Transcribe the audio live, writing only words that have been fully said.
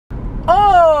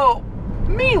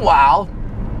Meanwhile,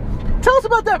 tell us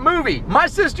about that movie. My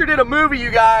sister did a movie,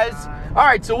 you guys. All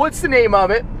right, so what's the name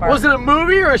of it? Bart. Was it a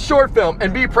movie or a short film?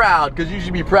 And be proud, because you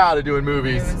should be proud of doing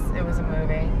movies. It was a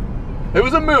movie. It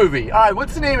was a movie. All right,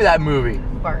 what's the name of that movie?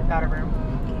 Bart Got a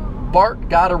Room. Bart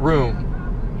Got a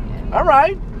Room. All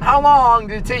right. How long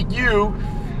did it take you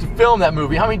to film that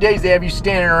movie? How many days did they have you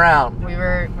standing around? We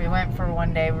went for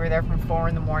one day. We were there from 4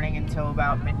 in the morning until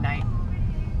about midnight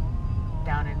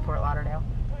down in Fort Lauderdale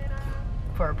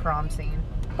for a prom scene.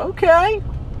 Okay.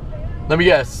 Let me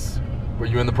guess. Were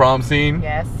you in the prom scene?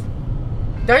 Yes.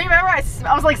 Don't you remember? I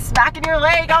was like smacking your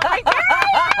leg. I was like,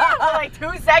 yeah! For like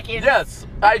 2 seconds. Yes.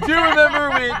 I do remember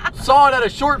we saw it at a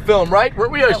short film, right?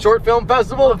 Weren't we at a short film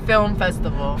festival? A film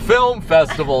festival. Film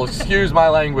festival. Excuse my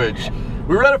language.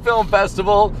 We were at a film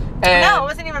festival and... No, it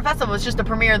wasn't even a festival. It was just the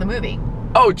premiere of the movie.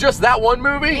 Oh, just that one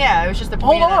movie? Yeah, it was just the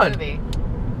premiere of the movie.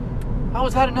 I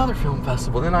was at another film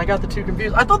festival, then I got the two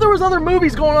confused. I thought there was other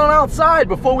movies going on outside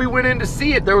before we went in to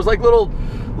see it. There was like little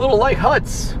like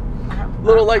huts.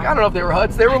 Little like, I don't know if they were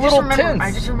huts. They were little tents.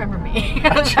 I just remember me.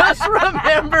 Just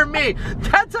remember me.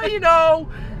 That's how you know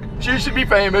she should be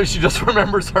famous. She just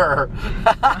remembers her.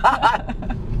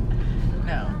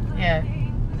 No. Yeah.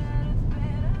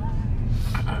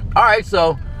 All right,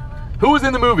 so who was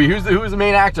in the movie? Who was the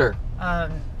main actor? I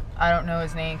don't know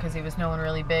his name because he was no one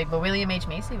really big, but William H.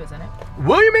 Macy was in it.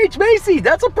 William H. Macy,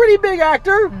 that's a pretty big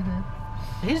actor.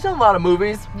 Mm-hmm. He's done a lot of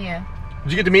movies. Yeah.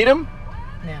 Did you get to meet him?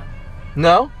 No.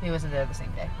 No? He wasn't there the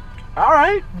same day. All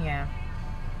right. Yeah.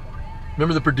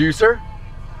 Remember the producer?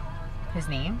 His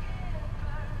name?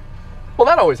 Well,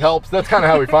 that always helps. That's kind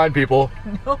of how we find people.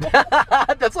 No.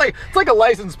 It's like a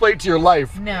license plate to your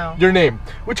life. No. Your name,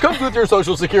 which comes with your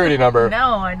social security number.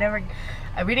 No,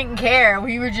 we didn't care.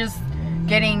 We were just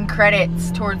getting credits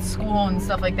towards school and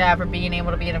stuff like that for being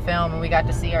able to be in a film, and we got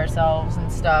to see ourselves and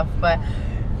stuff. But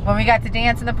when we got to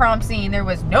dance in the prom scene, there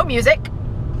was no music.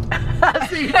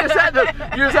 So you just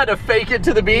had to fake it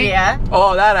to the beat? Yeah.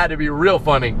 Oh, that had to be real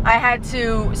funny. I had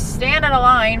to stand in a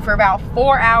line for about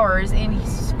 4 hours in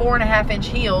 4.5-inch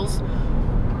heels,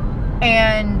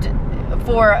 and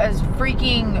for a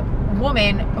freaking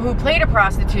woman who played a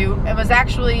prostitute and was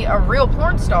actually a real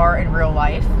porn star in real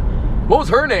life. What was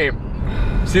her name?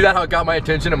 See that how it got my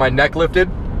attention and my neck lifted?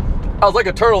 I was like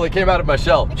a turtle that came out of my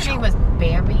shell. I think her name was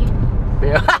Bambi.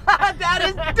 Yeah. That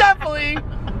is definitely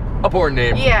a porn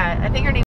name. Yeah, I think her name